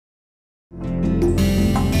Hello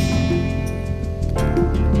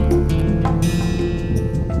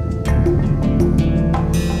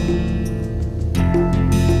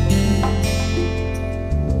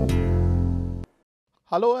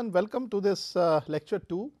and welcome to this lecture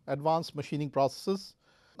 2, Advanced Machining Processes.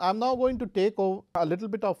 I am now going to take over a little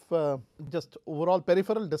bit of just overall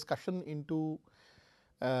peripheral discussion into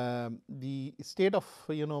the state of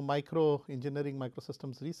micro engineering,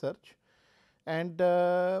 microsystems research, and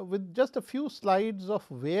with just a few slides of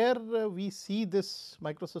where we see this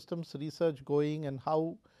microsystems research going and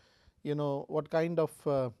how what kind of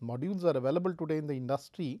modules are available today in the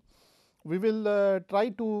industry. We will try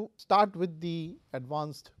to start with the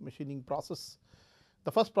advanced machining process.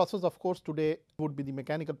 The first process, of course, today would be the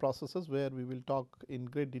mechanical processes, where we will talk in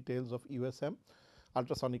great details of USM,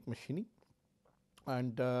 ultrasonic machining,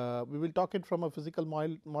 and we will talk it from a physical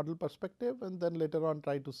model perspective, and then later on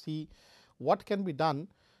try to see what can be done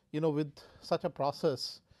with such a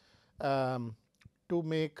process to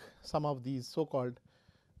make some of these so-called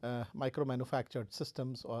micro manufactured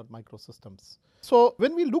systems or microsystems. So,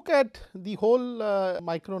 when we look at the whole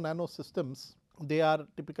micro nano systems, they are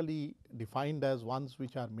typically defined as ones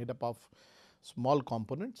which are made up of small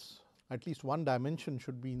components. At least one dimension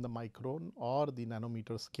should be in the micron or the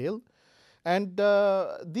nanometer scale, and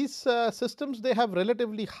these systems, they have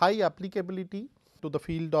relatively high applicability to the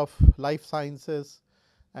field of life sciences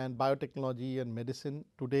and biotechnology and medicine.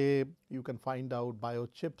 Today you can find out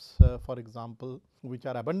biochips, for example, which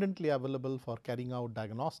are abundantly available for carrying out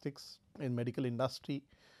diagnostics in medical industry.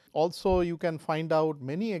 Also, you can find out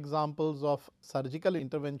many examples of surgical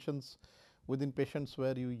interventions within patients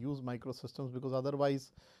where you use microsystems, because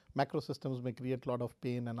otherwise macrosystems may create a lot of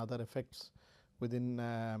pain and other effects within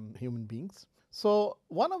human beings. So,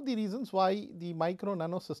 one of the reasons why the micro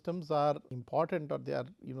nano systems are important, or they are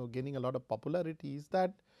gaining a lot of popularity, is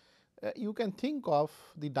that you can think of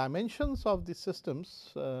the dimensions of the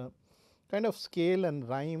systems kind of scale and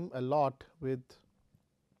rhyme a lot with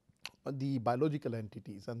the biological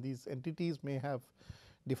entities, and these entities may have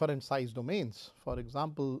different size domains. For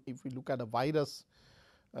example, if we look at a virus,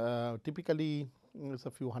 typically it's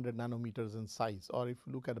a few hundred nanometers in size, or if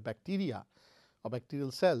you look at a bacteria, a bacterial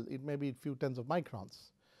cell, it may be a few tens of microns.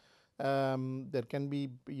 There can be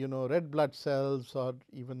red blood cells, or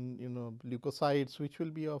even leukocytes, which will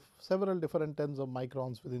be of several different tens of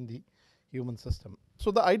microns within the human system. So,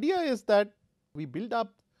 the idea is that we build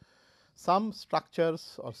up some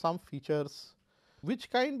structures or some features which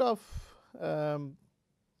kind of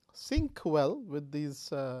sync well with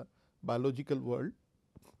this biological world.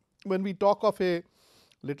 When we talk of a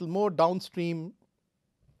little more downstream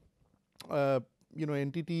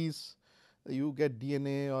entities, you get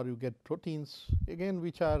DNA or you get proteins, again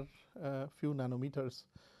which are few nanometers.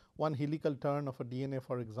 One helical turn of a DNA,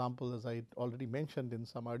 for example, as I already mentioned in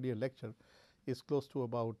some earlier lecture, is close to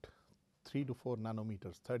about 3 to 4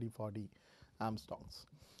 nanometers, 30-40 Armstrongs.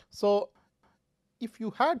 So, if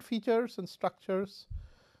you had features and structures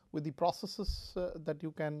with the processes that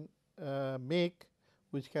you can make,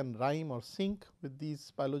 which can rhyme or sync with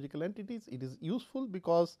these biological entities, it is useful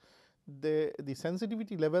because the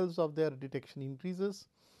sensitivity levels of their detection increases,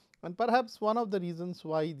 and perhaps one of the reasons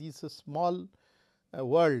why this small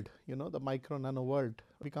world, the micro nano world,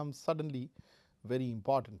 becomes suddenly very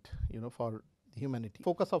important for humanity.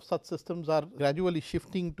 Focus of such systems are gradually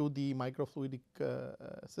shifting to the microfluidic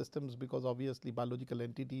systems, because obviously biological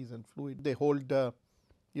entities and fluid, they hold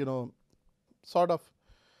sort of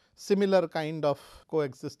similar kind of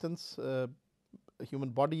coexistence. Human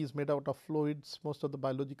body is made out of fluids. Most of the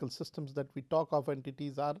biological systems that we talk of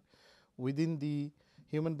entities are within the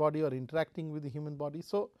human body or interacting with the human body.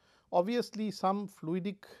 So, obviously some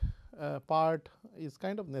fluidic part is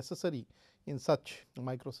kind of necessary in such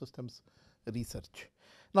microsystems research.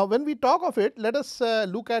 Now, when we talk of it, let us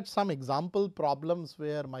look at some example problems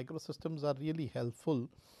where microsystems are really helpful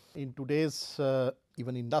in today's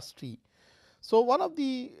even industry. So, one of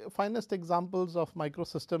the finest examples of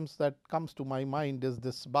microsystems that comes to my mind is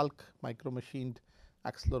this bulk micro machined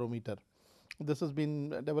accelerometer. This has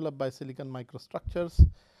been developed by Silicon Microstructures,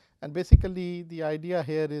 and basically the idea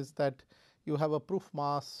here is that you have a proof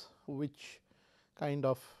mass which kind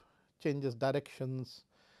of changes directions,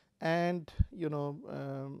 and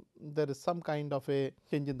there is some kind of a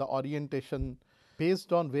change in the orientation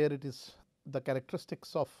based on where it is, the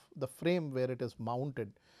characteristics of the frame where it is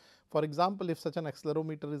mounted. For example, if such an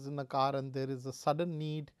accelerometer is in a car and there is a sudden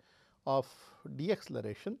need of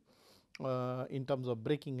deceleration in terms of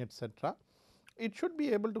braking, etc., it should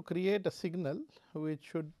be able to create a signal which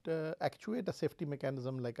should actuate a safety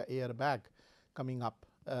mechanism like an airbag coming up.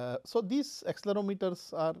 So, these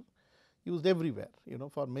accelerometers are used everywhere,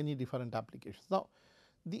 for many different applications. Now,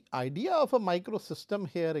 the idea of a microsystem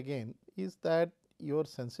here again is that your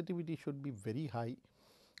sensitivity should be very high.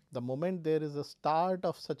 The moment there is a start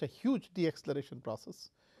of such a huge deacceleration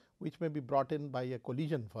process, which may be brought in by a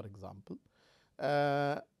collision, for example,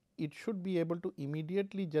 it should be able to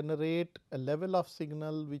immediately generate a level of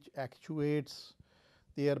signal which actuates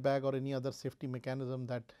the airbag or any other safety mechanism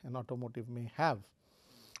that an automotive may have.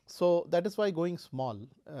 So, that is why going small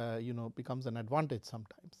becomes an advantage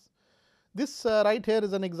sometimes. This right here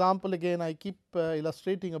is an example, again I keep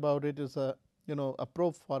illustrating about it, is a a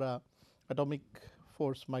probe for a atomic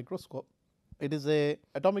force microscope. It is a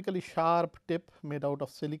atomically sharp tip made out of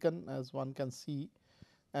silicon, as one can see,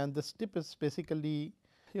 and this tip is basically,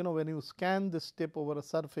 when you scan this tip over a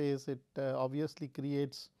surface, it obviously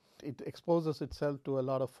it exposes itself to a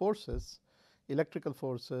lot of forces, electrical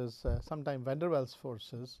forces, sometimes van der Waals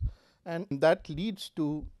forces, and that leads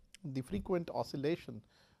to the frequent oscillation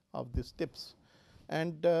of these tips.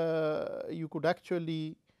 And you could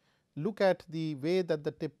actually look at the way that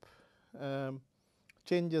the tip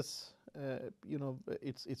changes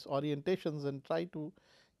its orientations and try to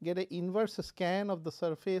get an inverse scan of the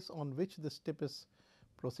surface on which this tip is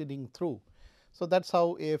proceeding through. So, that is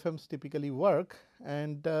how AFMs typically work,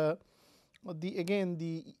 and again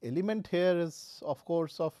the element here is of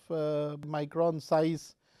course of micron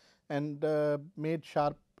size and made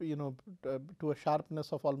sharp to a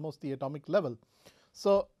sharpness of almost the atomic level.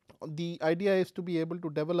 So, the idea is to be able to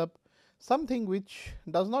develop something which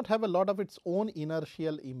does not have a lot of its own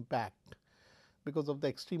inertial impact because of the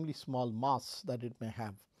extremely small mass that it may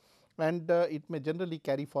have, and it may generally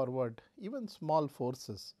carry forward even small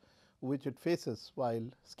forces which it faces while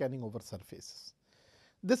scanning over surfaces.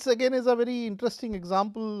 This again is a very interesting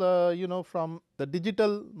example from the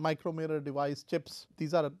digital micromirror device chips.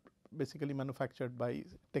 These are basically manufactured by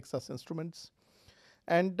Texas Instruments,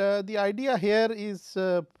 and the idea here is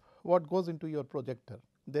what goes into your projector.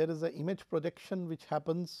 There is an image projection which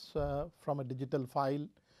happens from a digital file.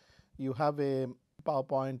 You have a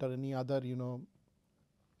PowerPoint or any other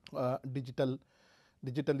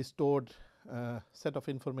digitally stored set of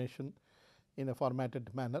information in a formatted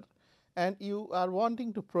manner, and you are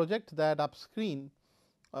wanting to project that up screen,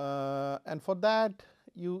 and for that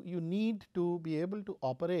you need to be able to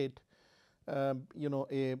operate a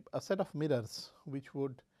set of mirrors which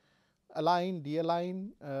would align,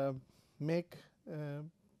 de-align, make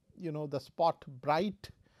the spot bright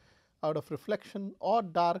out of reflection or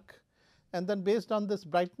dark, and then based on this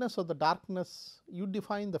brightness or the darkness you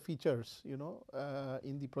define the features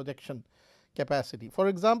in the projection capacity. For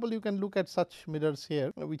example, you can look at such mirrors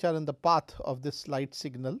here which are in the path of this light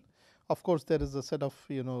signal. Of course, there is a set of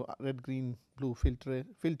red, green, blue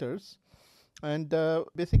filters, and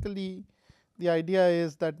basically the idea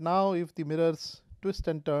is that now if the mirrors twist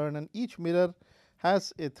and turn, and each mirror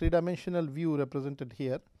has a three-dimensional view represented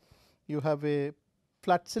here. You have a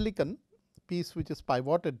flat silicon piece which is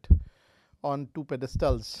pivoted on two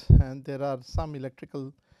pedestals, and there are some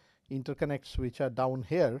electrical interconnects which are down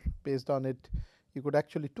here. Based on it, you could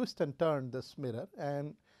actually twist and turn this mirror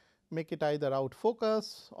and make it either out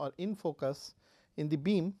focus or in focus in the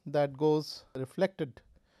beam that goes reflected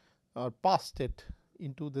or past it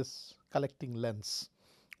into this collecting lens,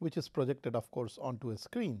 which is projected of course onto a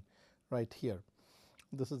screen right here.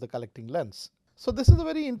 This is the collecting lens. So, this is a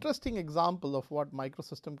very interesting example of what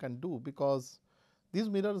microsystem can do, because these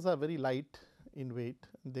mirrors are very light in weight.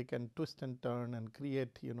 They can twist and turn and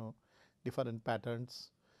create different patterns,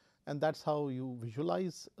 and that is how you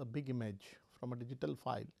visualize a big image from a digital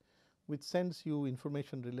file, which sends you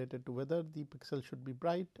information related to whether the pixel should be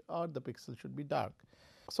bright or the pixel should be dark.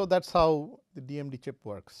 So, that is how the DMD chip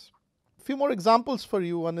works. Few more examples for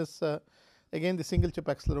you. One is again the single chip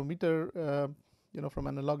accelerometer from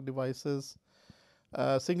analog devices,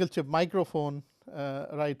 single chip microphone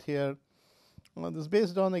right here. This is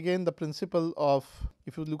based on again the principle of,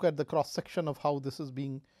 if you look at the cross section of how this is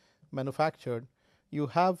being manufactured, you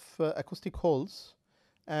have acoustic holes,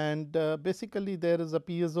 and basically there is a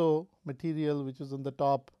piezo material which is on the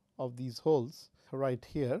top of these holes right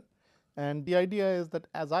here, and the idea is that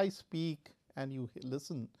as I speak and you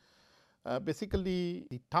listen, basically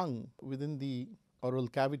the tongue within the oral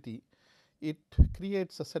cavity, it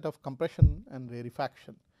creates a set of compression and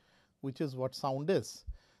rarefaction, which is what sound is,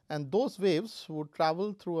 and those waves would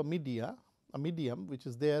travel through a medium which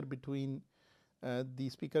is there between the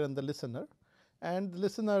speaker and the listener, and the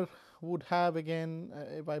listener would have again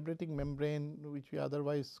a vibrating membrane which we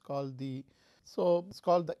otherwise call the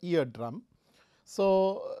eardrum.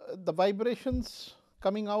 So, the vibrations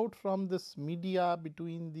coming out from this media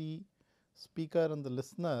between the speaker and the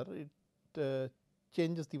listener, it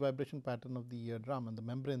changes the vibration pattern of the eardrum and the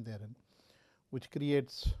membrane therein, which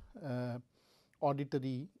creates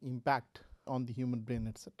auditory impact on the human brain,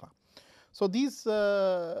 etc. So, these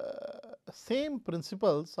same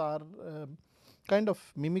principles are kind of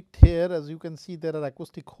mimicked here. As you can see, there are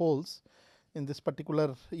acoustic holes in this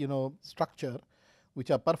particular structure which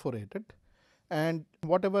are perforated, and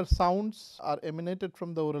whatever sounds are emanated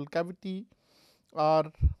from the oral cavity are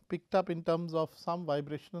picked up in terms of some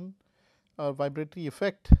vibration or vibratory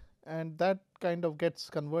effect, and that kind of gets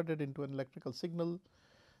converted into an electrical signal,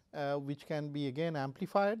 which can be again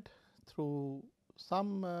amplified through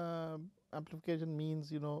some amplification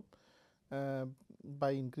means,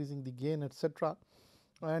 by increasing the gain, etc.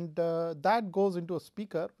 And that goes into a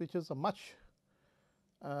speaker, which is a much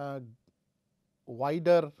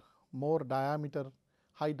wider, more diameter,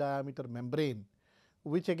 high diameter membrane,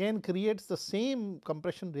 which again creates the same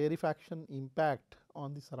compression rarefaction impact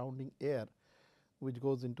on the surrounding air, which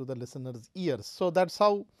goes into the listener's ears. So, that is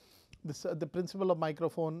how this the principle of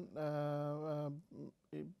microphone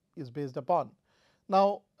is based upon.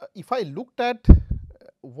 Now, if I looked at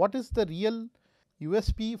what is the real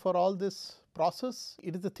USP for all this process,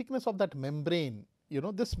 it is the thickness of that membrane,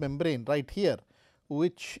 this membrane right here,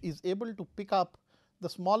 which is able to pick up the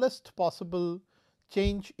smallest possible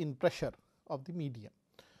change in pressure of the medium.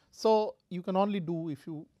 So, you can only do if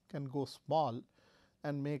you can go small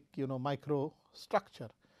and make micro structure,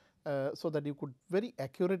 so that you could very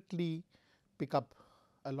accurately pick up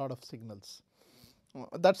a lot of signals.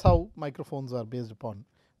 That is how microphones are based upon,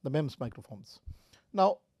 the MEMS microphones.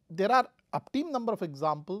 Now, there are upteam number of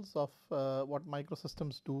examples of what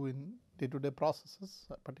microsystems do in day-to-day processes,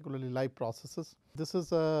 particularly live processes. This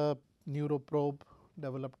is a neuroprobe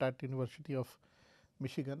developed at University of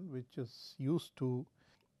Michigan, which is used to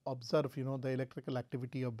observe the electrical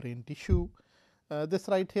activity of brain tissue. This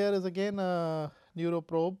right here is again a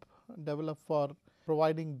neuroprobe developed for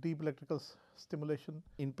providing deep electrical stimulation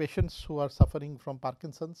in patients who are suffering from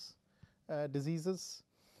Parkinson's diseases.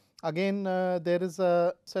 Again, there is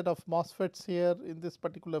a set of MOSFETs here in this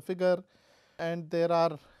particular figure, and there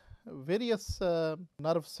are various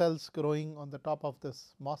nerve cells growing on the top of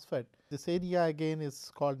this MOSFET. This area again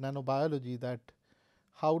is called nanobiology, that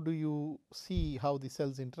how do you see how the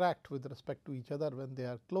cells interact with respect to each other when they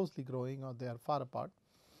are closely growing or they are far apart,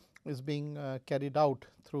 is being carried out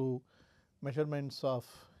through measurements of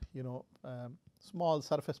small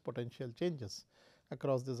surface potential changes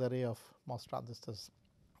across this array of MOS transistors.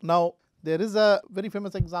 Now, there is a very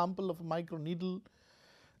famous example of a microneedle.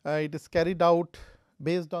 It is carried out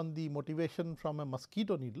based on the motivation from a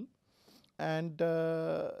mosquito needle, and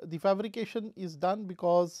the fabrication is done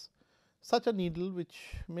because such a needle,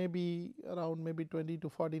 which may be around maybe 20 to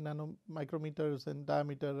 40 micrometers in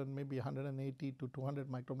diameter and maybe 180 to 200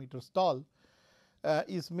 micrometers tall,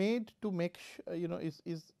 is made to make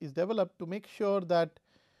is developed to make sure that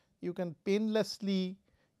you can painlessly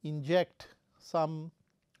inject some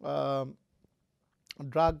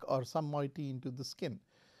drug or some moiety into the skin.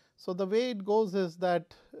 So, the way it goes is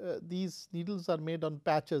that these needles are made on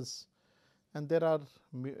patches, and there are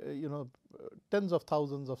tens of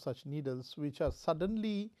thousands of such needles, which are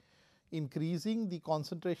suddenly increasing the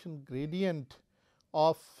concentration gradient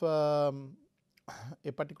of a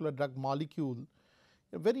particular drug molecule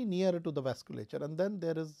very near to the vasculature, and then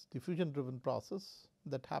there is diffusion driven process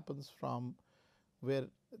that happens from where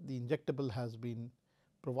the injectable has been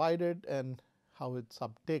provided and how it is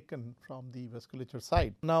uptaken from the vasculature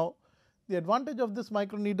side. Now, the advantage of this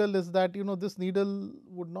microneedle is that this needle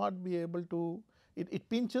would not be able to, it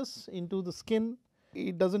pinches into the skin,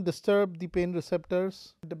 it does not disturb the pain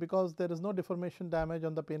receptors, because there is no deformation damage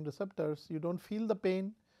on the pain receptors, you do not feel the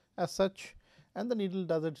pain as such, and the needle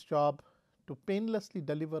does its job to painlessly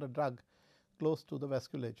deliver a drug close to the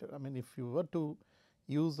vasculature. I mean, if you were to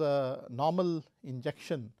use a normal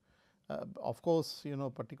injection, of course,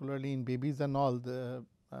 particularly in babies and all, the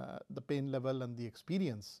pain level and the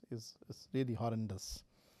experience is really horrendous.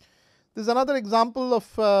 This is another example of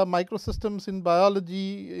microsystems in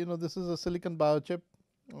biology. This is a silicon biochip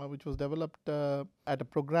which was developed at a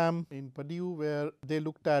program in Purdue, where they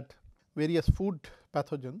looked at various food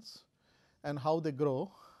pathogens and how they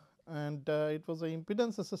grow, and it was an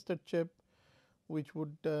impedance assisted chip which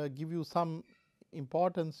would give you some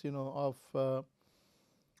importance of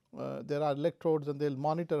there are electrodes, and they will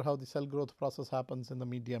monitor how the cell growth process happens in the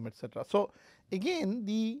medium, etc. So, again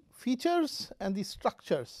the features and the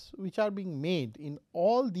structures which are being made in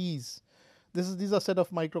all these, these are set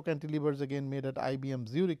of micro cantilevers again made at IBM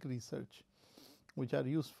Zurich research, which are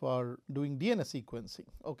used for doing DNA sequencing.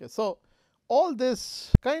 Okay. So, all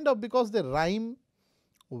this kind of, because they rhyme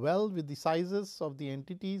well with the sizes of the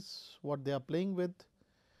entities what they are playing with.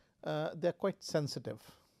 They are quite sensitive,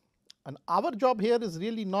 and our job here is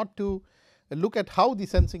really not to look at how the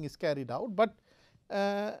sensing is carried out, but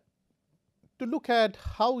to look at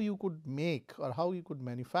how you could make or how you could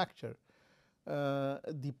manufacture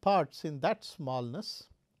the parts in that smallness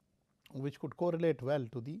which could correlate well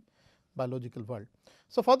to the biological world.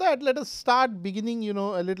 So, for that let us start beginning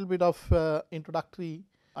a little bit of introductory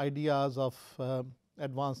ideas of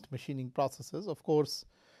advanced machining processes. Of course,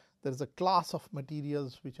 there is a class of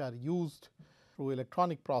materials which are used through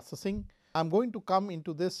electronic processing. I am going to come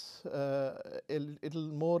into this a little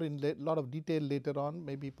more in lot of detail later on,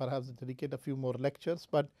 maybe perhaps dedicate a few more lectures,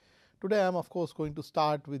 but today I am of course going to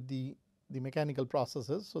start with the mechanical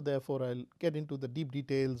processes. So, therefore, I will get into the deep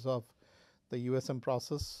details of the USM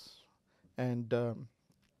process and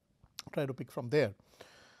try to pick from there.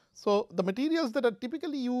 So, the materials that are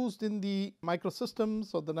typically used in the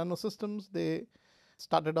microsystems or the nanosystems, they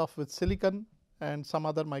started off with silicon and some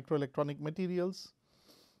other microelectronic materials,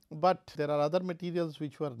 but there are other materials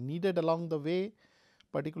which were needed along the way,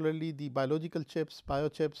 particularly the biological chips,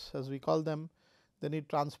 biochips as we call them. They need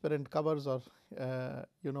transparent covers or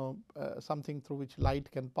something through which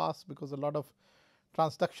light can pass, because a lot of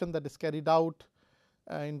transduction that is carried out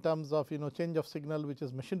in terms of change of signal which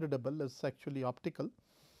is machine readable is actually optical.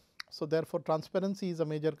 So, therefore, transparency is a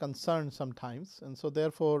major concern sometimes, and so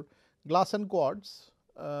therefore, glass and quartz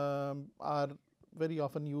are very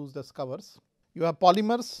often used as covers. You have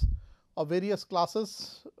polymers of various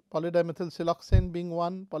classes, polydimethyl siloxane being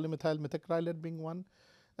one, polymethyl methacrylate being one,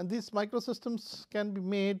 and these microsystems can be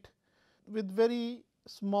made with very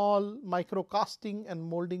small micro casting and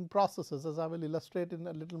molding processes, as I will illustrate in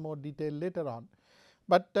a little more detail later on.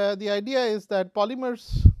 But the idea is that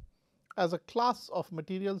polymers as a class of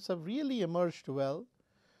materials have really emerged well.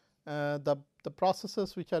 The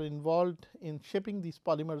processes which are involved in shaping these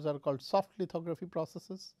polymers are called soft lithography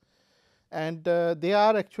processes, and they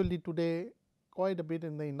are actually today quite a bit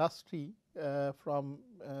in the industry from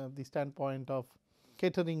the standpoint of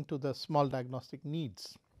catering to the small diagnostic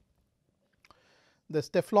needs. The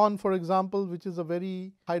Teflon, for example, which is a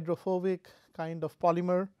very hydrophobic kind of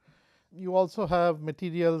polymer. You also have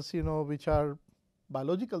materials which are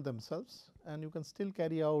biological themselves, and you can still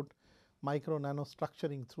carry out micro nano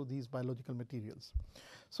structuring through these biological materials.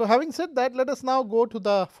 So, having said that, let us now go to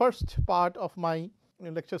the first part of my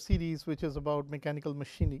lecture series, which is about mechanical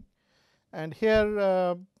machining. And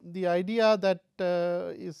here the idea that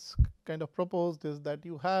is kind of proposed is that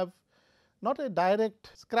you have not a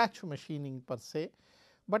direct scratch machining per se,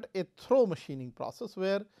 but a throw machining process,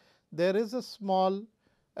 where there is a small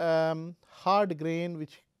hard grain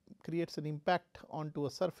which creates an impact onto a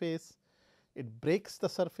surface. It breaks the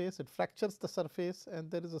surface, it fractures the surface, and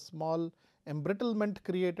there is a small embrittlement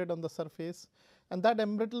created on the surface, and that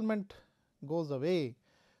embrittlement goes away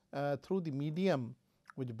through the medium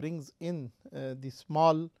which brings in the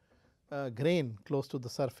small grain close to the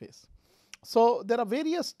surface. So, there are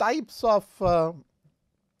various types of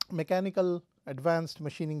mechanical advanced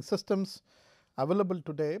machining systems available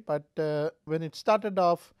today, but when it started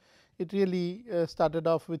off, it really started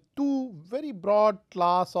off with two very broad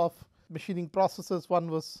class of machining processes. One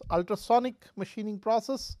was ultrasonic machining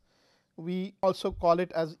process, we also call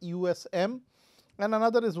it as USM, and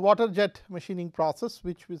another is water jet machining process,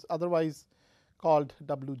 which is otherwise called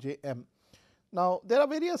WJM. Now, there are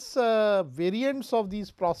various variants of these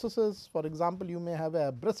processes. For example, you may have an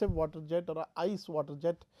abrasive water jet or an ice water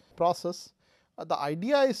jet process. The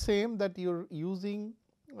idea is same, that you are using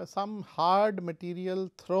some hard material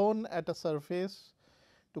thrown at a surface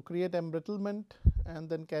to create embrittlement, and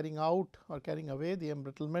then carrying out or carrying away the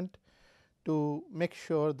embrittlement to make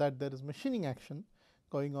sure that there is machining action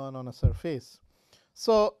going on a surface.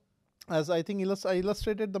 So, as I think I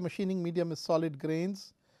illustrated, the machining medium is solid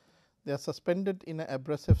grains. They are suspended in an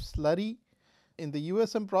abrasive slurry. In the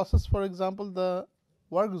USM process, for example, the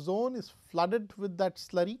work zone is flooded with that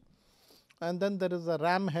slurry, and then there is a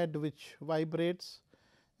ram head which vibrates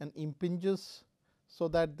and impinges, so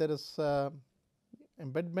that there is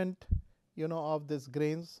embedment of these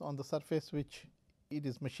grains on the surface which it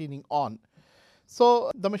is machining on. So,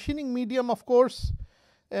 the machining medium, of course,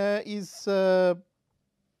 is a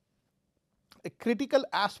critical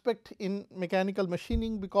aspect in mechanical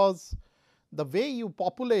machining, because the way you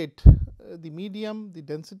populate the medium, the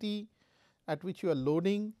density at which you are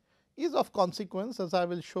loading is of consequence, as I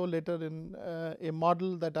will show later in a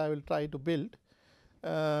model that I will try to build.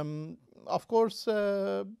 Of course,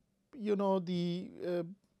 the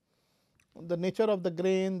the nature of the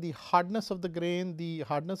grain, the hardness of the grain, the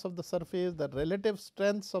hardness of the surface, the relative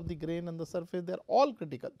strengths of the grain and the surface, they are all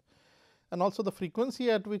critical. And also the frequency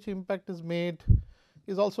at which impact is made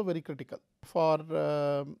is also very critical for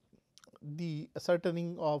the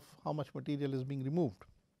ascertaining of how much material is being removed.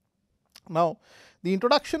 Now, the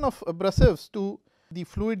introduction of abrasives to the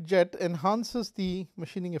fluid jet enhances the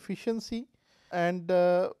machining efficiency, and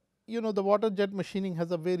the water jet machining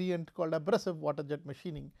has a variant called abrasive water jet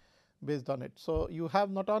machining based on it. So, you have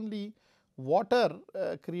not only water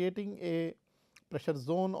creating a pressure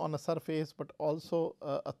zone on a surface, but also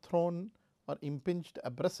a thrown or impinged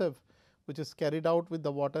abrasive which is carried out with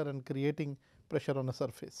the water and creating pressure on a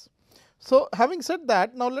surface. So, having said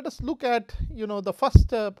that, now let us look at the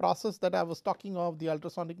first process that I was talking of, the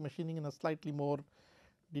ultrasonic machining, in a slightly more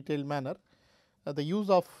detailed manner. The use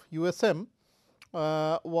of USM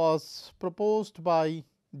was proposed by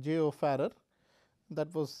J.O. Farrer.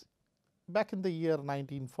 That was back in the year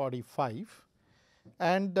 1945,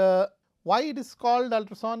 and why it is called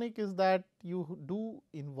ultrasonic is that you do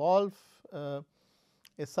involve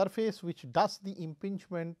a surface which does the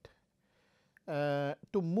impingement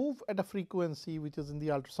to move at a frequency which is in the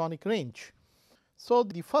ultrasonic range. So,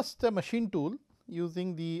 the first machine tool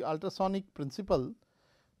using the ultrasonic principle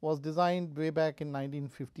was designed way back in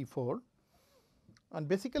 1954, and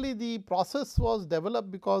basically the process was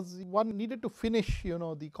developed because one needed to finish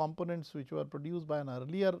the components which were produced by an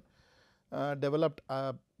earlier developed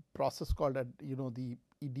process called the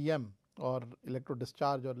EDM, or electro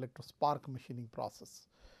discharge or electro spark machining process.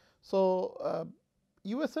 So,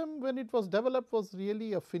 USM when it was developed was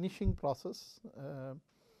really a finishing process,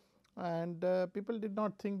 and people did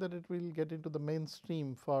not think that it will get into the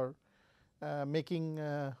mainstream for making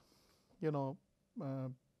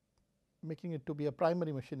making it to be a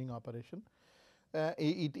primary machining operation.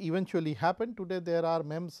 It eventually happened. Today there are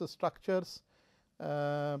MEMS structures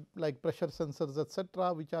like pressure sensors,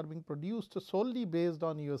 etc., which are being produced solely based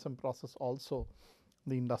on USM process also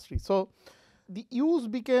in the industry. So, the use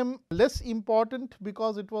became less important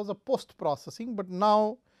because it was a post processing, but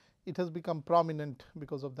now it has become prominent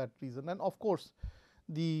because of that reason. And of course,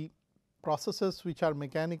 the processes which are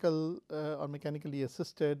mechanical or mechanically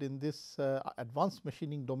assisted in this advanced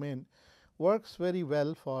machining domain works very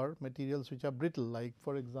well for materials which are brittle, like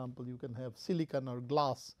for example, you can have silicon or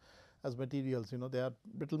glass as materials. They are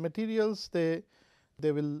brittle materials, they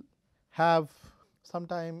will have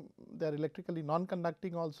sometime they are electrically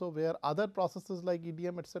non-conducting also, where other processes like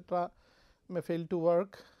EDM, etc., may fail to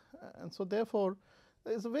work, and so therefore,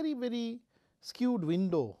 there is a very skewed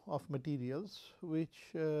window of materials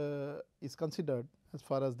which is considered as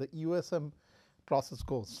far as the USM process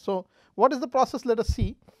goes. So, what is the process? Let us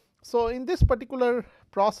see. So, in this particular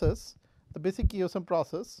process, the basic USM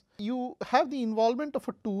process, you have the involvement of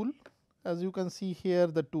a tool. As you can see here,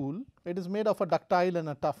 the tool, it is made of a ductile and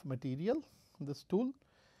a tough material, this tool,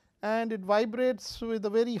 and it vibrates with a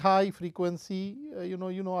very high frequency,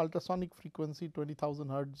 ultrasonic frequency 20,000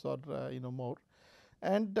 hertz or more,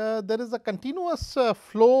 and there is a continuous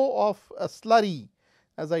flow of a slurry.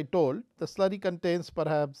 As I told, the slurry contains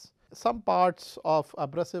perhaps some parts of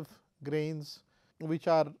abrasive grains which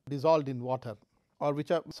are dissolved in water, or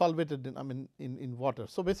which are solvated in water.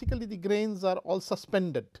 So, basically the grains are all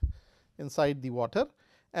suspended inside the water,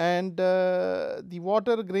 and the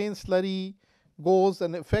water grain slurry goes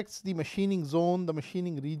and affects the machining zone, the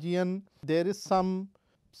machining region. There is some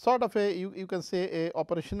sort of a you can say a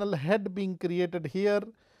operational head being created here,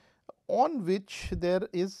 on which there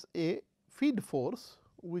is a feed force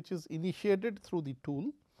which is initiated through the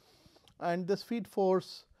tool, and this feed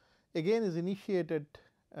force again is initiated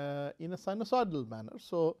in a sinusoidal manner.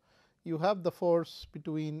 So, you have the force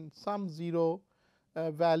between some 0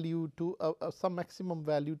 value to some maximum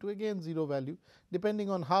value to again 0 value, depending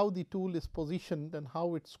on how the tool is positioned and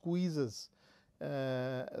how it squeezes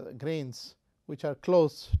grains which are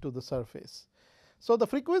close to the surface. So, the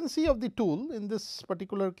frequency of the tool in this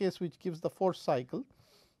particular case, which gives the force cycle,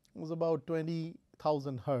 was about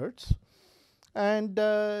 20,000 hertz, and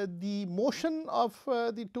the motion of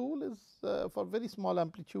the tool is for very small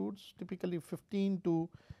amplitudes, typically 15 to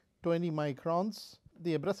 20 microns.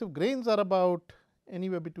 The abrasive grains are about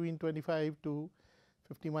anywhere between 25 to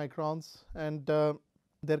 50 microns, and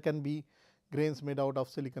there can be grains made out of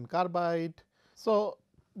silicon carbide. So,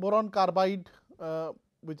 boron carbide,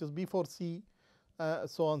 which is B4C,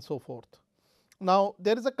 so on and so forth. Now,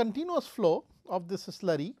 there is a continuous flow of this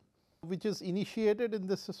slurry which is initiated in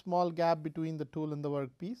this small gap between the tool and the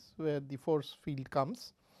workpiece, where the force field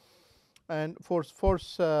comes and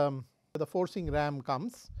the forcing ram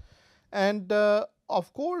comes, and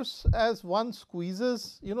of course, as one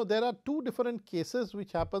squeezes, there are two different cases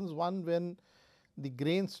which happens. One, when the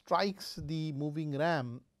grain strikes the moving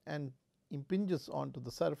ram and impinges onto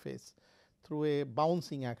the surface through a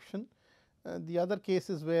bouncing action. The other case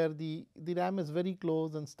is where the ram is very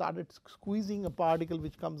close and started squeezing a particle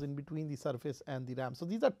which comes in between the surface and the ram. So,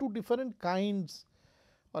 these are two different kinds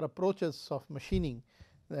or approaches of machining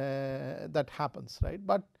that happens, right.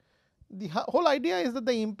 But the whole idea is that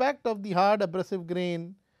the impact of the hard abrasive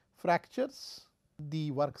grain fractures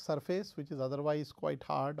the work surface, which is otherwise quite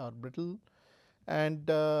hard or brittle, and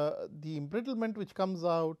the embrittlement which comes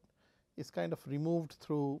out is kind of removed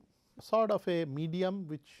through sort of a medium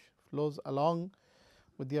which flows along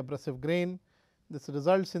with the abrasive grain. This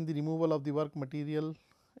results in the removal of the work material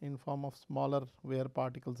in form of smaller wear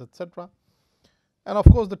particles, etc. And of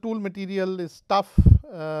course, the tool material is tough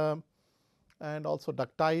and also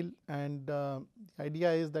ductile, and the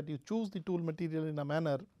idea is that you choose the tool material in a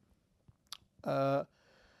manner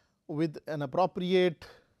with an appropriate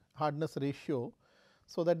hardness ratio,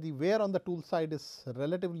 so that the wear on the tool side is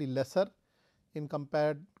relatively lesser in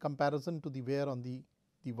comparison to the wear on the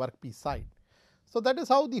workpiece side. So, that is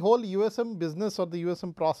how the whole USM business or the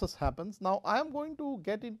USM process happens. Now, I am going to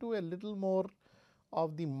get into a little more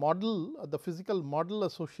of the model, the physical model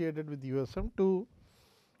associated with USM, to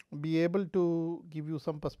be able to give you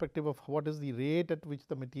some perspective of what is the rate at which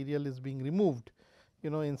the material is being removed,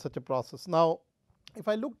 in such a process. Now, if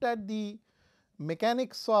I looked at the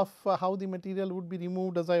mechanics of how the material would be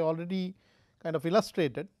removed, as I already kind of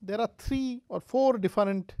illustrated, there are 3 or 4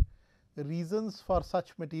 different reasons for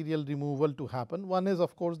such material removal to happen. One is,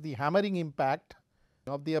 of course, the hammering impact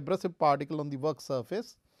of the abrasive particle on the work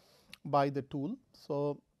surface by the tool.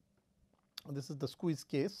 So, this is the squeeze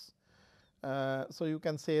case. So, you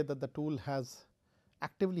can say that the tool has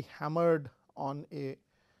actively hammered on a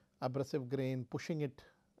abrasive grain, pushing it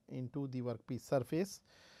into the workpiece surface.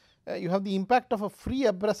 You have the impact of a free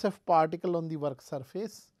abrasive particle on the work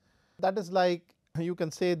surface. That is like, you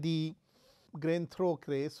can say, the grain throw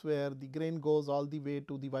case, where the grain goes all the way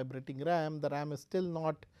to the vibrating ram. The ram is still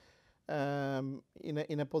not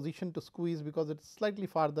in a position to squeeze, because it is slightly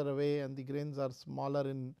farther away and the grains are smaller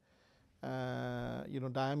in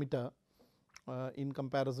diameter in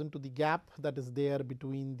comparison to the gap that is there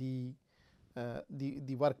between the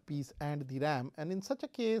workpiece and the ram. And in such a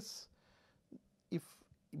case,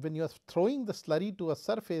 when you are throwing the slurry to a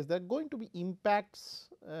surface, there are going to be impacts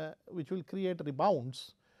which will create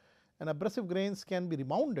rebounds, and abrasive grains can be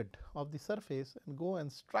rebounded off the surface and go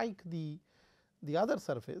and strike the other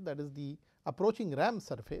surface, that is the approaching ram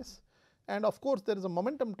surface. And of course, there is a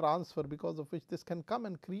momentum transfer, because of which this can come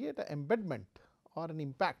and create an embedment or an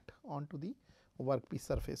impact onto the workpiece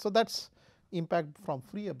surface. So, that is impact from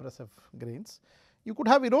free abrasive grains. You could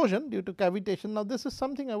have erosion due to cavitation. Now, this is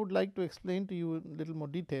something I would like to explain to you in a little more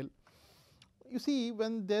detail. You see,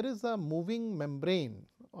 when there is a moving membrane,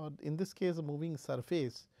 or in this case a moving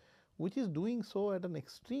surface, which is doing so at an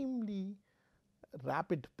extremely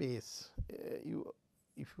rapid pace, if you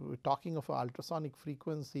are talking of an ultrasonic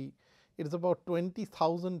frequency, it is about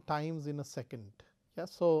 20,000 times in a second. Yeah.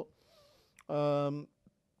 So,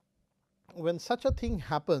 when such a thing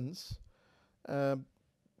happens,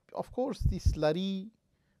 of course, the slurry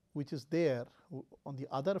which is there on the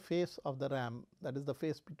other face of the ram, that is the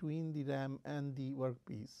face between the ram and the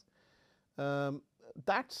workpiece,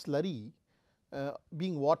 that slurry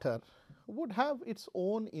being water would have its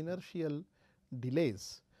own inertial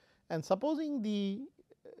delays, and supposing the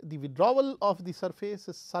withdrawal of the surface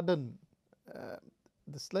is sudden,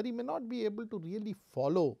 the slurry may not be able to really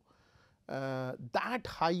follow that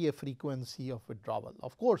high a frequency of withdrawal.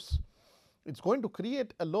 Of course, it is going to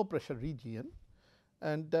create a low pressure region,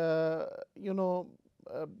 and the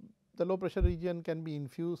low pressure region can be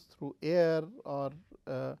infused through air or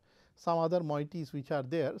some other moieties which are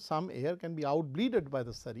there. Some air can be outbleeded by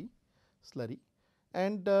the slurry,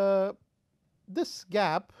 and this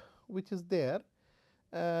gap which is there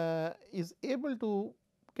is able to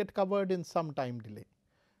get covered in some time delay,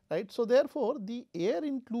 right. So, therefore, the air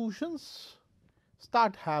inclusions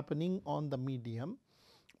start happening on the medium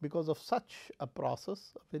because of such a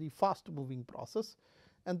process, a very fast moving process,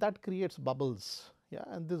 and that creates bubbles. Yeah,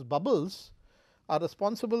 and these bubbles are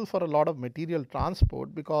responsible for a lot of material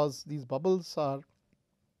transport, because these bubbles are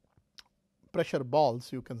pressure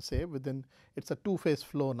balls, you can say. Within, it is a two phase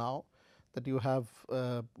flow now, that you have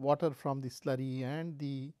water from the slurry and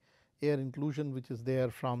the air inclusion which is there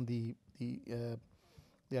from the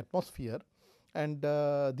atmosphere, and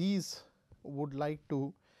these would like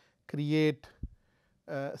to create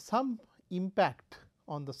some impact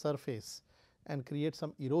on the surface and create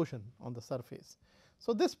some erosion on the surface.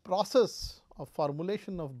 So, this process of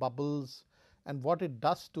formulation of bubbles and what it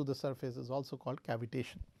does to the surface is also called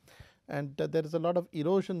cavitation, and there is a lot of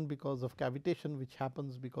erosion because of cavitation, which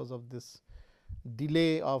happens because of this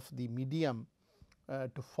delay of the medium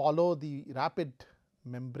to follow the rapid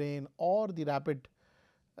membrane or the rapid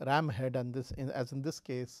ram head, and this as in this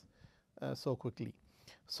case so quickly.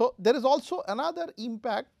 So, there is also another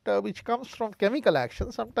impact which comes from chemical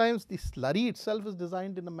action. Sometimes the slurry itself is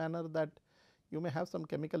designed in a manner that you may have some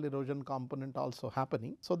chemical erosion component also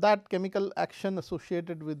happening. So, that chemical action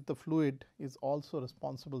associated with the fluid is also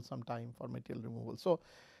responsible sometime for material removal. So,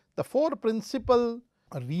 the four principal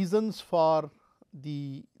reasons for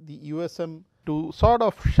the USM to sort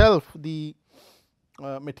of shelf the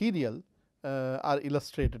material are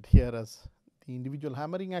illustrated here as the individual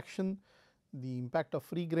hammering action, the impact of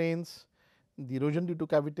free grains, the erosion due to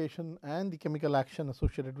cavitation, and the chemical action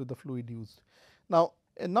associated with the fluid used. Now,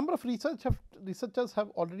 a number of researchers have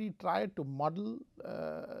already tried to model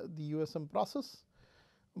the USM process,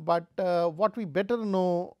 but what we better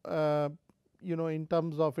know in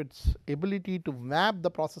terms of its ability to map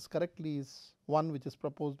the process correctly is one which is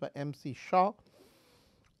proposed by M.C. Shaw.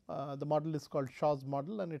 The model is called Shaw's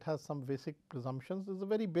model, and it has some basic presumptions. It is a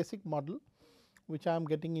very basic model which I am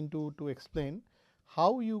getting into to explain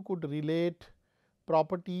how you could relate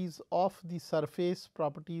properties of the surface,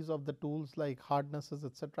 properties of the tools like hardnesses,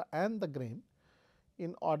 etc., and the grain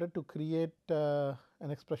in order to create an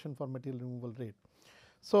expression for material removal rate.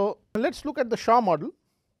 So, let us look at the Shaw model.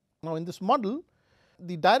 Now, in this model,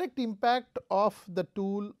 the direct impact of the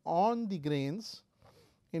tool on the grains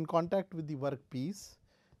in contact with the workpiece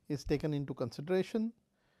is taken into consideration.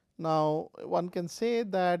 Now, one can say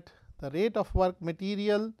that the rate of work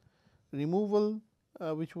material removal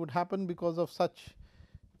which would happen because of such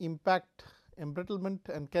impact, embrittlement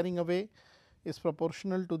and carrying away is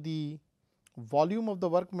proportional to the volume of the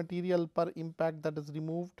work material per impact that is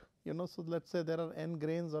removed. So, let us say there are n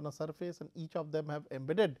grains on a surface and each of them have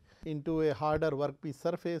embedded into a harder workpiece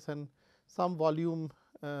surface, and some volume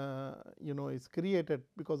is created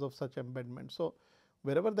because of such embedment. So,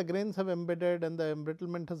 wherever the grains have embedded and the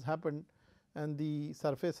embrittlement has happened and the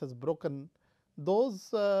surface has broken, those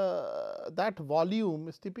that volume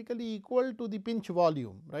is typically equal to the pinch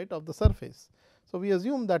volume, right, of the surface. So, we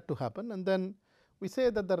assume that to happen, and then we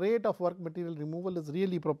say that the rate of work material removal is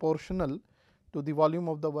really proportional to the volume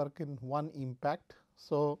of the work in one impact.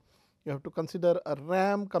 So, you have to consider a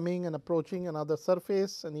ram coming and approaching another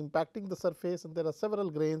surface and impacting the surface, and there are several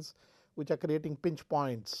grains which are creating pinch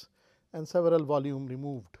points and several volume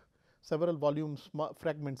removed, several volumes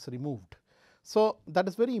fragments removed. So, that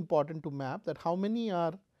is very important to map, that how many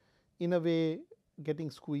are in a way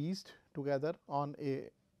getting squeezed together on a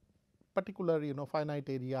particular finite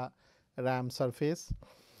area ram surface.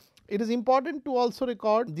 It is important to also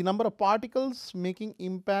record the number of particles making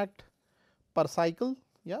impact per cycle.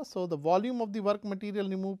 So, the volume of the work material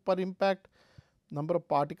removed per impact, number of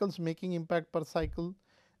particles making impact per cycle,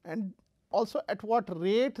 and also at what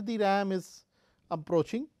rate the ram is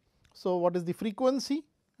approaching. So, what is the frequency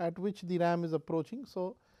at which the ram is approaching.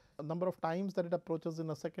 So, the number of times that it approaches in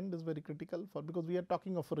a second is very critical, for because we are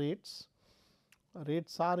talking of rates.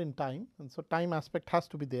 Rates are in time, and so time aspect has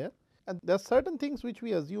to be there. And there are certain things which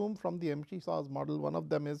we assume from the M.C. Shaw's model. One of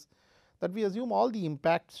them is that we assume all the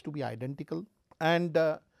impacts to be identical, and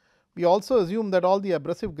we also assume that all the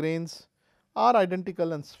abrasive grains are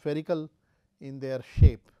identical and spherical in their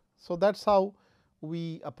shape. So, that is how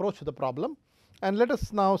we approach the problem, and let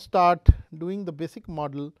us now start doing the basic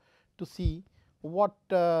model to see what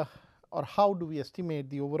or how do we estimate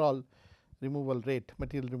the overall removal rate,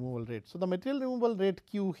 material removal rate. So, the material removal rate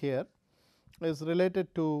Q here is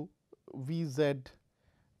related to V z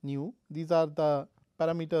nu. These are the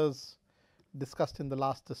parameters discussed in the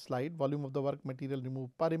last slide: volume of the work material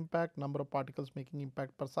removed per impact, number of particles making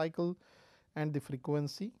impact per cycle, and the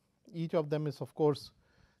frequency. Each of them is of course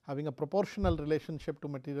having a proportional relationship to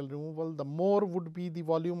material removal. The more would be the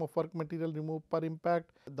volume of work material removed per impact,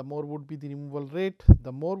 the more would be the removal rate.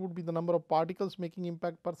 The more would be the number of particles making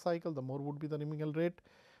impact per cycle, the more would be the removal rate.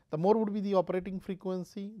 The more would be the operating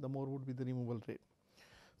frequency, the more would be the removal rate.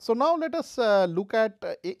 So, now let us look at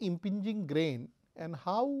a impinging grain and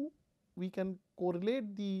how we can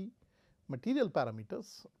correlate the material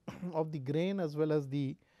parameters of the grain as well as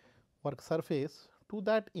the work surface to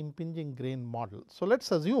that impinging grain model. So, let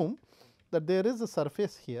us assume that there is a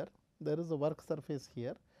surface here, there is a work surface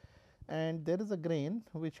here, and there is a grain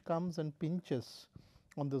which comes and pinches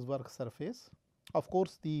on this work surface. Of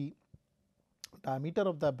course, the diameter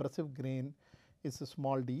of the abrasive grain is a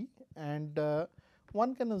small d, and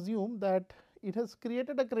one can assume that it has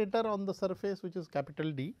created a crater on the surface which is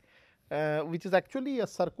capital D, which is actually a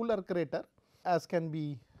circular crater, as can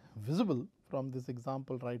be visible from this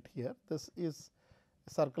example right here. This is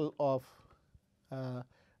a circle of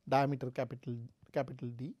diameter capital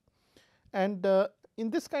D, and in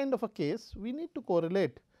this kind of a case we need to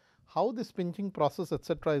correlate how this pinching process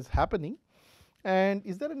etc. is happening, and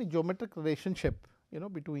is there any geometric relationship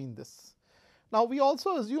between this. Now, we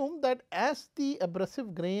also assume that as the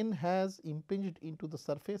abrasive grain has impinged into the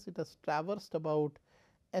surface, it has traversed about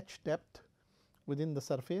h depth within the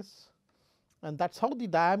surface, and that is how the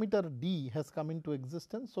diameter d has come into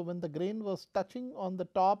existence. So, when the grain was touching on the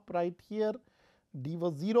top right here, d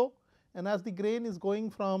was 0, and as the grain is going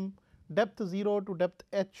from depth 0 to depth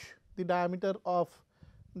h, the diameter of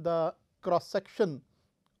the cross section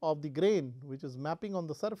of the grain which is mapping on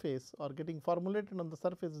the surface or getting formulated on the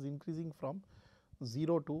surface is increasing from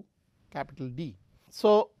 0 to capital D.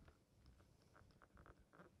 So,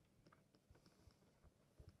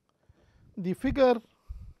 the figure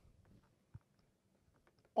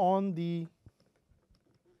on the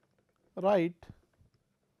right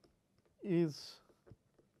is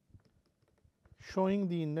showing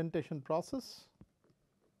the indentation process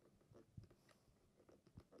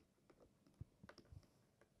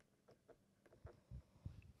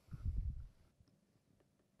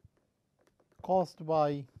caused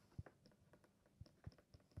by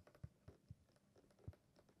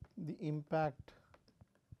the impact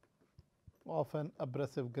of an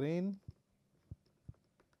abrasive grain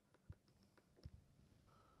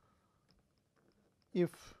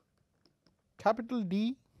if capital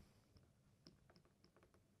D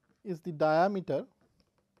is the diameter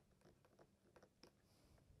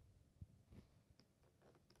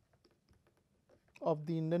of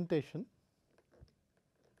the indentation,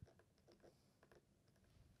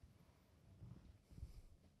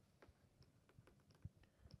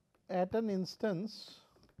 at an instance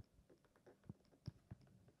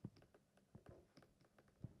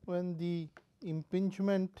when the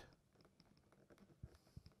impingement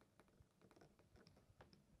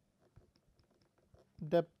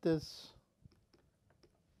depth is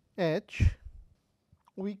h,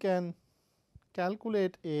 we can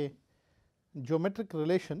calculate a geometric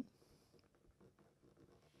relation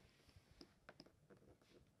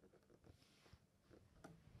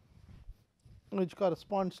which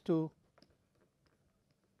corresponds to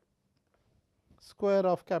square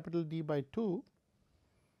of capital D by 2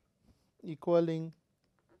 equaling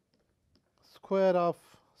square of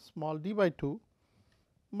small d by 2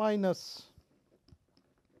 minus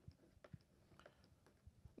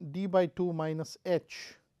d by 2 minus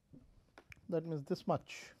h, that means this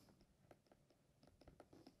much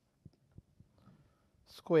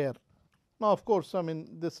square. Now, of course, I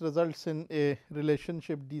mean this results in a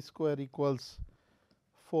relationship d square equals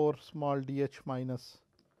 4 small d h minus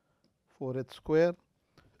 4 h square,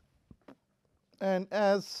 and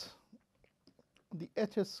as the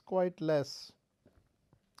h is quite less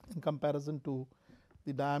in comparison to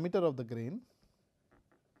the diameter of the grain,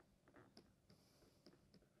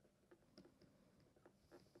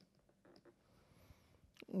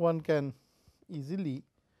 one can easily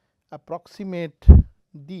approximate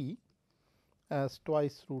d as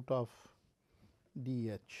twice root of d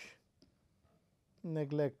h,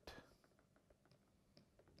 neglect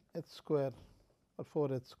h square or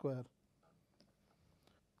 4 h square.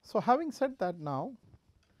 So, having said that, now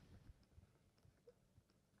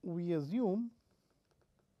we assume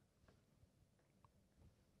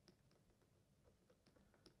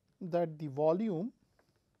that the volume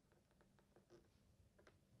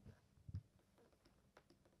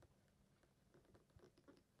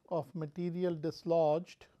of material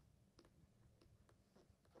dislodged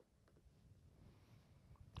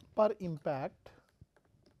per impact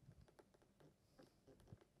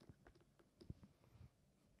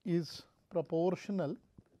is proportional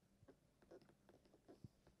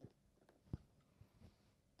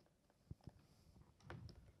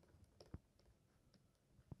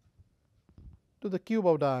to the cube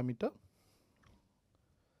of diameter.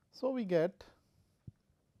 So, we get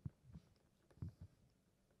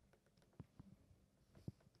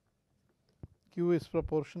q is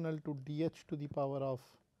proportional to d h to the power of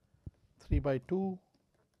 3 by 2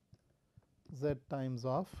 z times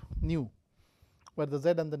of nu, where the z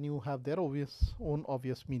and the nu have their own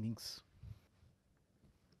obvious meanings.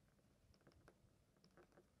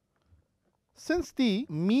 Since the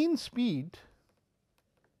mean speed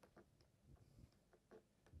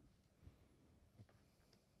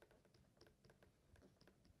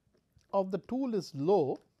of the tool is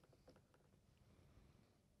low,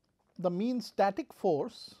 the mean static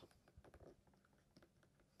force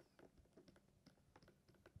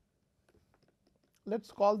let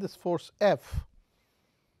us call this force F,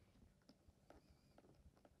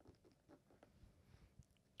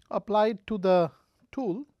 applied to the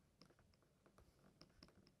tool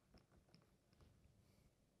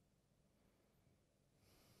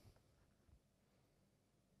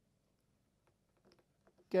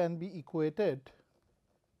can be equated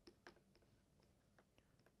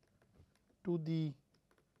to the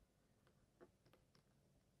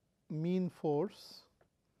mean force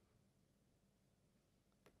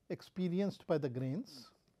experienced by the grains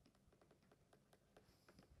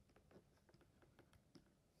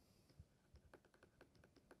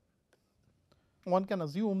one can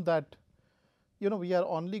assume that we are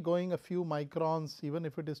only going a few microns, even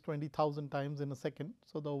if it is 20,000 times in a second.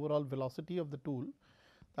 So, the overall velocity of the tool,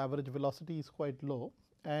 the average velocity is quite low,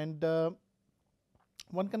 and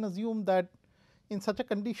one can assume that in such a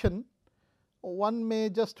condition one may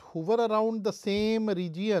just hover around the same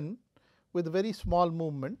region with very small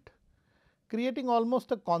movement, creating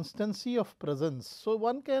almost a constancy of presence. So,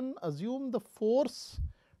 one can assume the force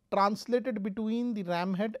translated between the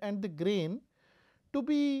ram head and the grain to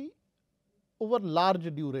be over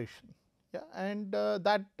large duration, and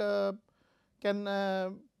that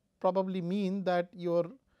can probably mean that your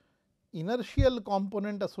inertial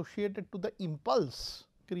component associated to the impulse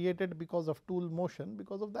created because of tool motion,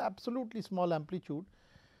 because of the absolutely small amplitude,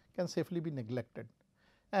 can safely be neglected,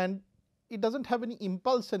 and it does not have any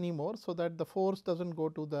impulse anymore. So, that the force does not go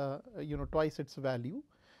to the twice its value,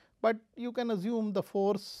 but you can assume the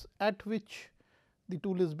force at which the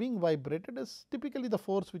tool is being vibrated is typically the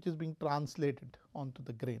force which is being translated onto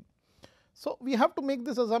the grain. So, we have to make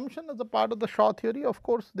this assumption as a part of the Shaw theory. Of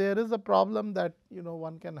course, there is a problem that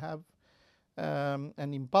one can have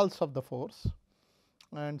an impulse of the force,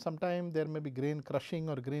 and sometimes there may be grain crushing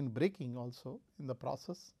or grain breaking also in the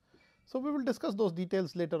process. So, we will discuss those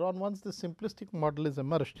details later on once the simplistic model is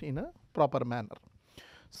emerged in a proper manner.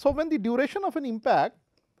 So, when the duration of an impact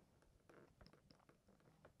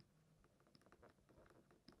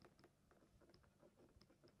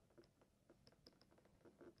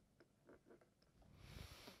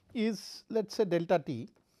is, let us say, delta t,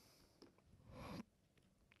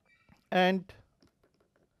 and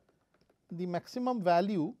the maximum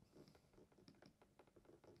value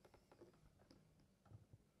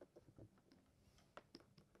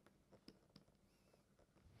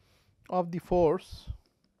of the force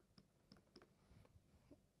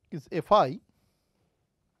is F I,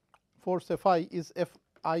 force F I is F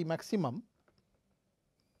I maximum.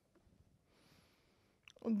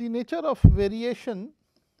 The nature of variation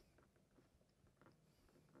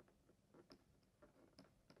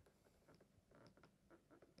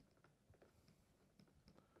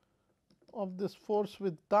of this force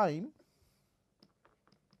with time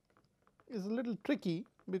is a little tricky,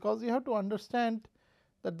 because you have to understand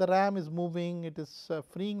that the ram is moving, it is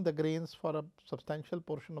freeing the grains for a substantial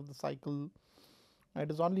portion of the cycle,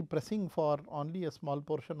 it is only pressing for only a small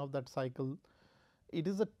portion of that cycle. It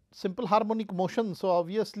is a simple harmonic motion. So,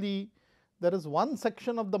 obviously, there is one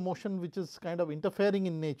section of the motion which is kind of interfering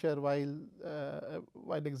in nature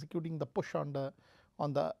while executing the push on the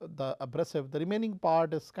abrasive. The remaining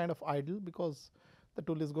part is kind of idle, because the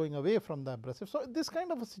tool is going away from the abrasive. So, this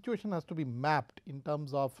kind of a situation has to be mapped in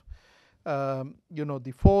terms of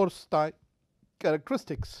the force time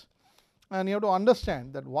characteristics, and you have to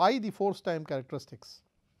understand that why the force time characteristics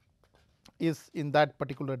is in that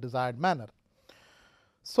particular desired manner.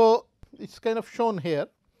 So, it is kind of shown here.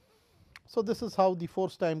 So, this is how the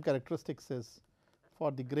force time characteristics is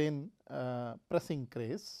for the grain pressing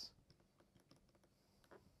craze.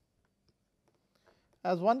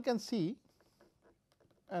 As one can see,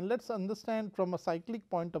 and let us understand from a cyclic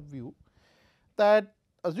point of view, that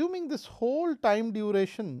assuming this whole time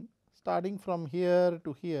duration starting from here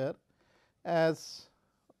to here as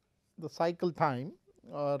the cycle time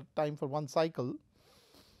or time for one cycle,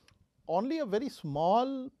 only a very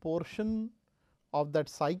small portion of that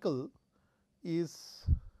cycle is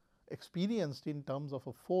experienced in terms of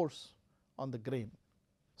a force on the grain.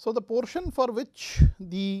 So, the portion for which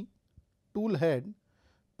the tool head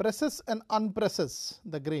presses and unpresses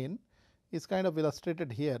the grain is kind of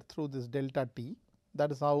illustrated here through this delta t.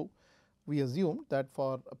 That is how we assume that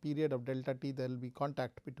for a period of delta t there will be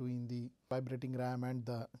contact between the vibrating ram and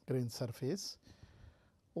the grain surface.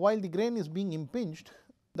 While the grain is being impinged,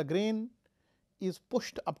 the grain is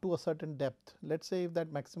pushed up to a certain depth. Let us say if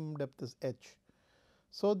that maximum depth is h.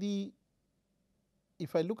 So,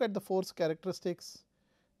 if I look at the force characteristics,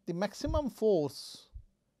 the maximum force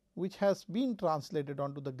which has been translated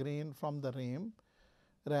onto the grain from the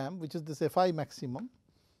ram, which is this F I maximum,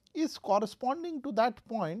 is corresponding to that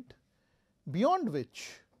point beyond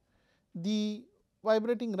which the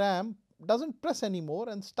vibrating ram does not press anymore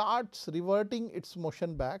and starts reverting its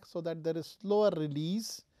motion back. So, that there is slower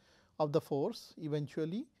release of the force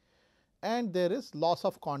eventually, and there is loss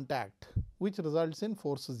of contact, which results in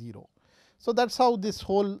force 0. So, that is how this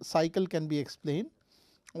whole cycle can be explained,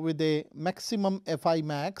 with a maximum Fi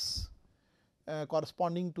max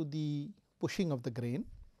corresponding to the pushing of the grain.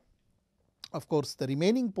 Of course, the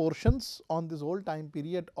remaining portions on this whole time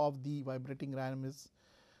period of the vibrating ram is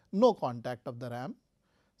no contact of the ram.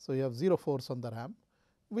 So, you have 0 force on the ram,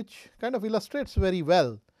 which kind of illustrates very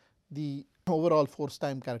well the overall force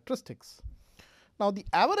time characteristics. Now, the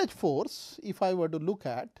average force, if I were to look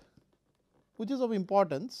at, which is of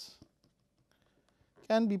importance,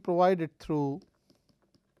 can be provided through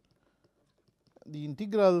the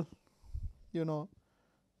integral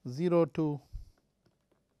 0 to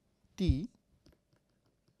t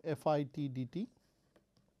Fi t dt,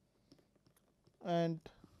 and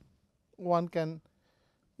one can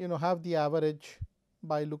have the average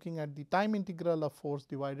by looking at the time integral of force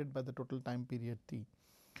divided by the total time period t.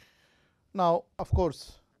 Now, of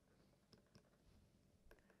course,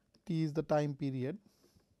 t is the time period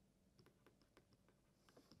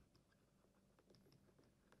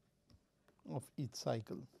of each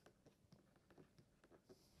cycle.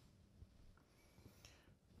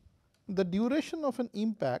 The duration of an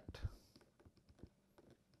impact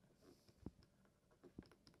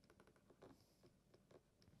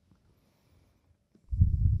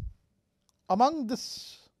among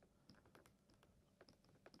this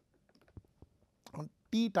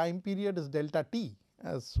t time period is delta t,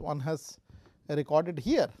 as one has recorded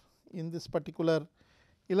here in this particular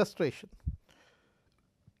illustration.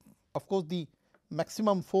 Of course, the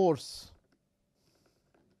maximum force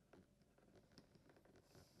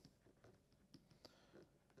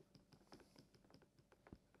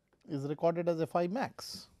is recorded as Fi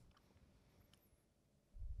max.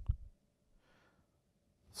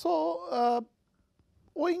 So,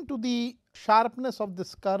 owing to the sharpness of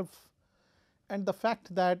this curve and the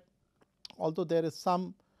fact that although there is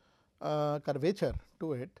some curvature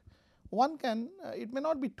to it, one can it may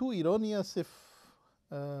not be too erroneous if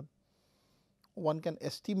one can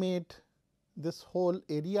estimate this whole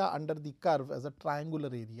area under the curve as a triangular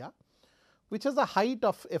area, which has a height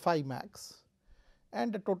of Fi max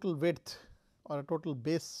and a total width or a total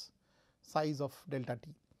base size of delta t.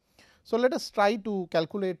 So, let us try to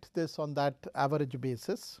calculate this on that average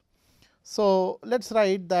basis. So, let us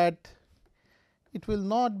write that it will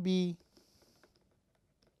not be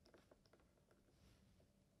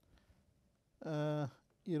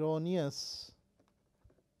erroneous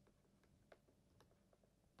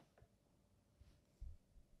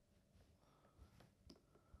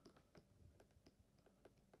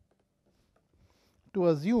to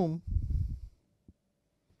assume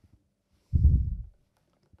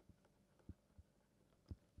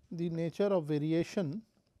the nature of variation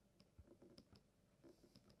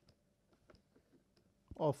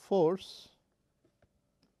of force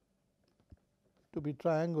to be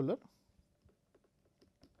triangular.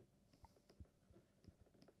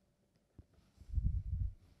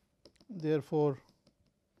 Therefore,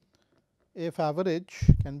 F average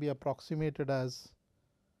can be approximated as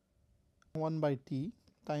 1 by t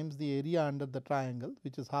times the area under the triangle,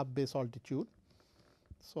 which is half base altitude.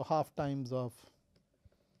 So, half times of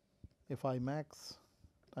Fi max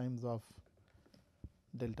times of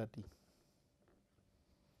delta t.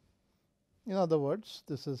 In other words,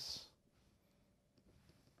 this is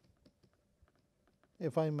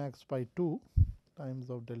Fi max by 2 times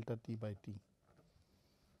of delta t by t.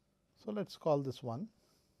 So, let us call this 1.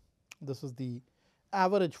 This is the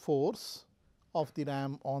average force of the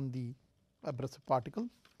ram on the abrasive particle.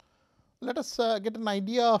 Let us get an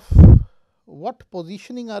idea of what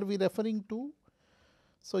positioning are we referring to.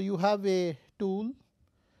 So, you have a tool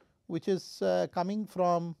which is coming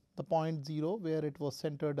from the point 0 where it was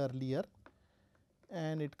centered earlier,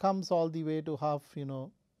 and it comes all the way to have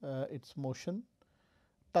its motion,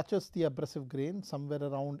 touches the abrasive grain somewhere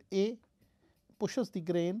around A, pushes the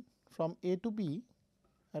grain from A to B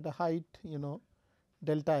at a height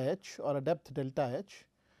delta h or a depth delta h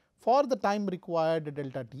for the time required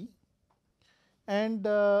delta t, and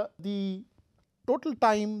the total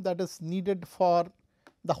time that is needed for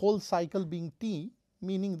the whole cycle being t,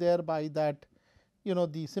 meaning thereby that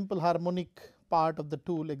the simple harmonic part of the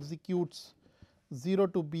tool executes 0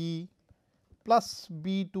 to B plus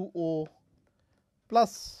B to O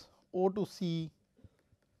plus O to C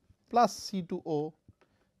plus C to O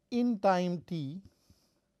in time t.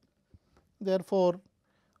 Therefore,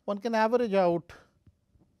 one can average out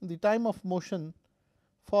the time of motion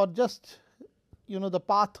for just the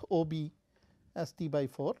path OB as T by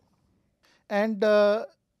 4, and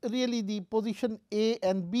really the position A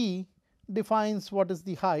and B defines what is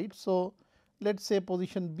the height. So, let us say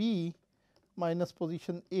position B minus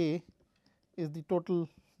position A is the total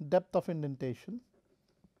depth of indentation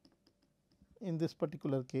in this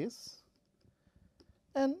particular case,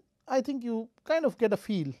 and I think you kind of get a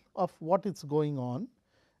feel of what is going on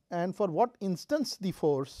and for what instance the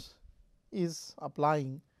force is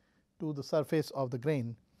applying to the surface of the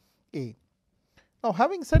grain A. Now,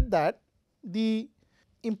 having said that, the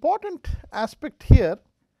important aspect here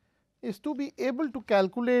is to be able to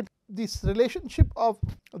calculate this relationship of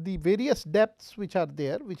the various depths which are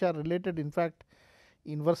there, which are related in fact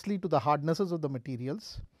inversely to the hardnesses of the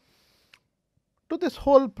materials, to this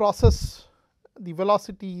whole process, the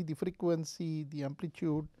velocity, the frequency, the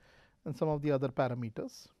amplitude and some of the other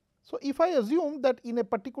parameters. So, if I assume that in a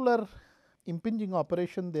particular impinging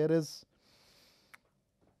operation there is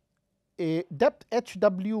a depth h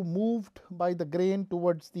w moved by the grain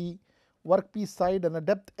towards the workpiece side and a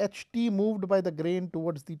depth h t moved by the grain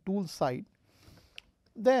towards the tool side,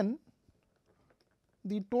 then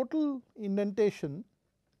the total indentation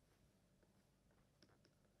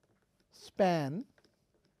span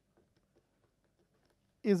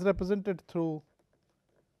is represented through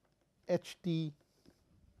h t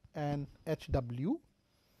and h w.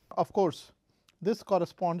 Of course, this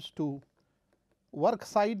corresponds to work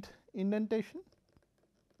side indentation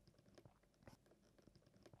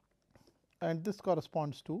and this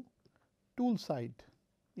corresponds to tool side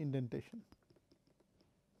indentation.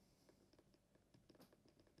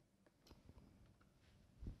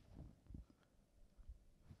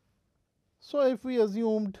 So, if we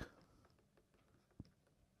assumed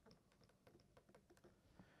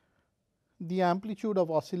the amplitude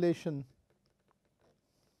of oscillation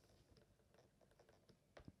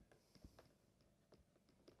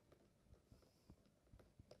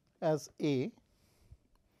as A,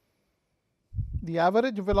 the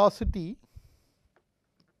average velocity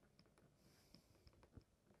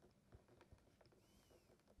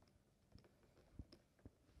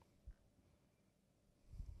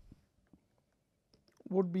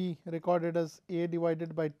would be recorded as A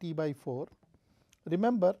divided by T by 4.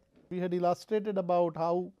 Remember, we had illustrated about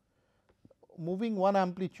how moving one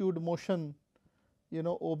amplitude motion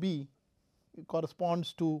OB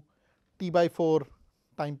corresponds to T by 4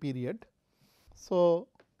 time period. So,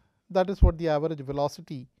 that is what the average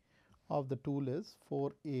velocity of the tool is,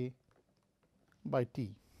 4 A by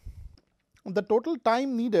T. The total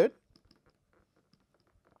time needed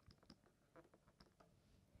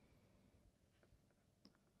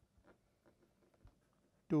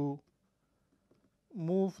to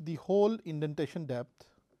move the whole indentation depth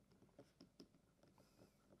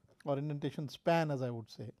or indentation span, as I would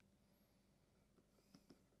say,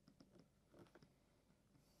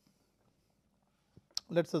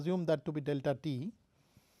 let us assume that to be delta t.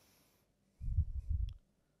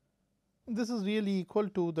 This is really equal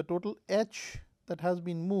to the total h that has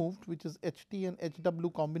been moved, which is h t and h w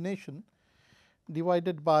combination,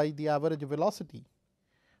 divided by the average velocity,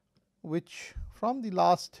 which from the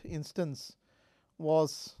last instance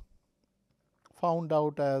was found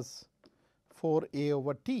out as 4 A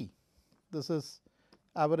over T. This is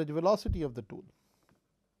average velocity of the tool.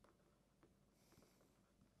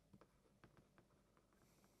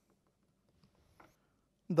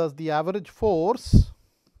 Thus, the average force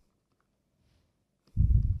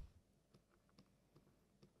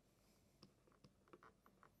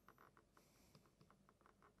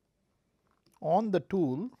on the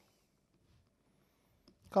tool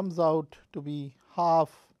comes out to be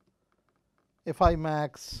half Fi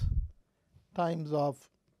max times of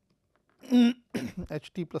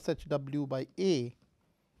h t plus h w by A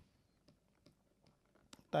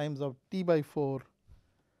times of T by 4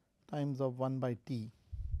 times of 1 by T,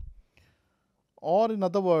 or in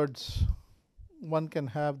other words, one can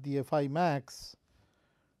have the Fi max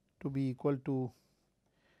to be equal to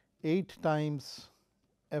 8 times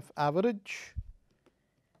F average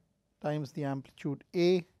times the amplitude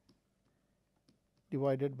A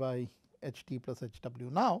divided by h t plus h w.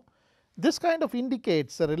 Now, this kind of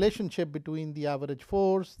indicates a relationship between the average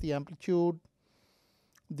force, the amplitude,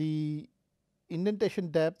 the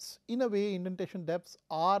indentation depths. In a way, indentation depths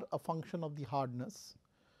are a function of the hardness.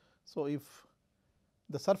 So, if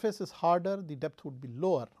the surface is harder, the depth would be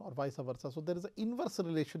lower, or vice versa. So, there is an inverse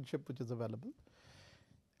relationship which is available,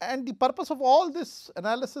 and the purpose of all this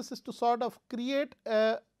analysis is to sort of create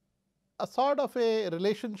a sort of a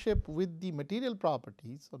relationship with the material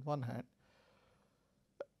properties on one hand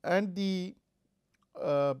and the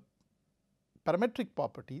parametric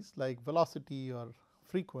properties like velocity or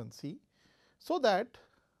frequency, so that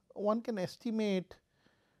one can estimate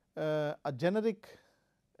a generic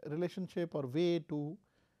relationship or way to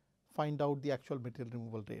find out the actual material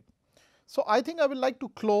removal rate. So, I think I will like to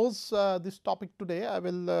close this topic today. I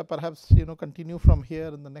will perhaps continue from here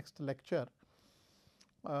in the next lecture.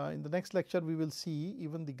 In the next lecture, we will see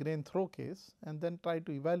even the grain throw case and then try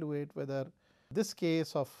to evaluate whether this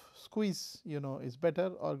case of squeeze is better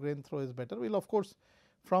or grain throw is better. We will of course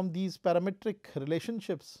from these parametric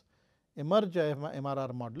relationships emerge a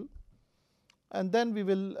MRR model, and then we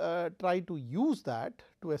will try to use that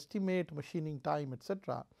to estimate machining time,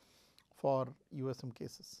 etc., for USM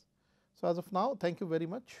cases. So, as of now, thank you very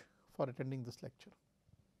much for attending this lecture.